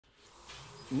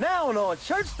Now on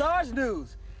Church Stars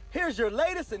News, here's your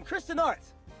latest in Christian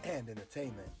arts and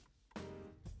entertainment.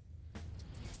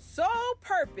 Sole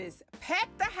Purpose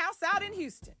packed the house out in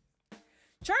Houston.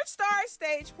 Church Stars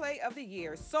stage play of the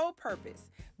year, Sole Purpose,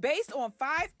 based on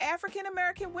 5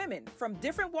 African-American women from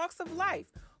different walks of life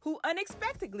who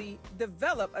unexpectedly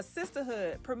develop a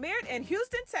sisterhood, premiered in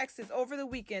Houston, Texas over the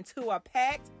weekend to a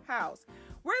packed house.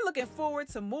 We're looking forward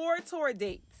to more tour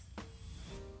dates.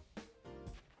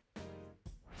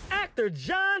 Actor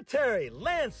John Terry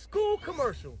lands school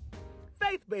commercial.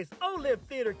 Faith-based Olive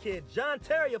theater kid John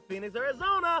Terry of Phoenix,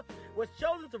 Arizona, was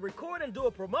chosen to record and do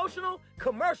a promotional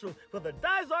commercial for the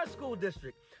Dysart School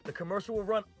District. The commercial will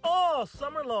run all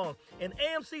summer long in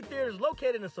AMC theaters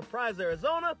located in Surprise,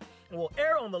 Arizona, and will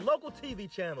air on the local TV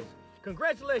channels.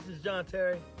 Congratulations, John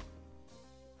Terry.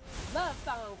 Love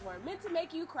songs were meant to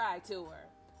make you cry tour.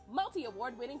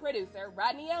 Multi-award-winning producer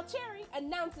Rodney Cherry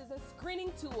announces a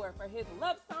screening tour for his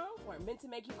Love Songs Were Meant to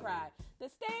Make You Cry, the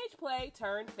stage play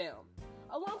turned film.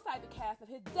 Alongside the cast of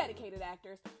his dedicated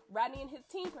actors, Rodney and his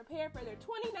team prepare for their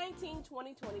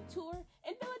 2019-2020 tour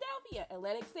in Philadelphia,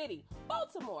 Atlantic City,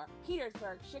 Baltimore,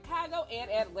 Petersburg, Chicago, and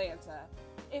Atlanta.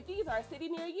 If these are a city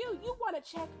near you, you want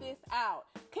to check this out.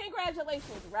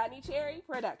 Congratulations, Rodney Cherry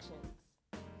Productions.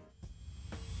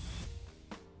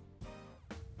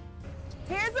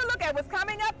 Here's a look at what's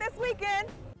coming up this weekend.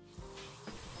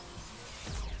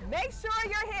 Make sure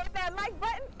you're hitting that like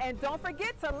button and don't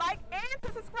forget to like and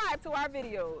to subscribe to our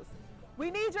videos.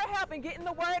 We need your help in getting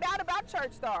the word out about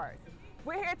Church Stars.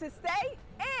 We're here to stay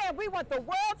and we want the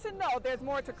world to know there's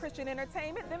more to Christian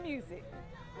entertainment than music.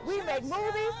 We make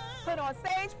movies, put on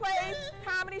stage plays,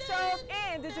 comedy shows,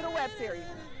 and digital web series.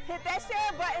 Hit that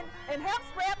share button and help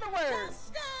spread the word.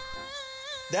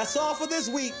 That's all for this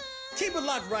week. Keep it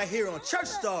locked right here on Church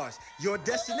Stars, your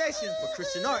destination for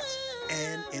Christian arts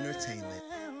and entertainment.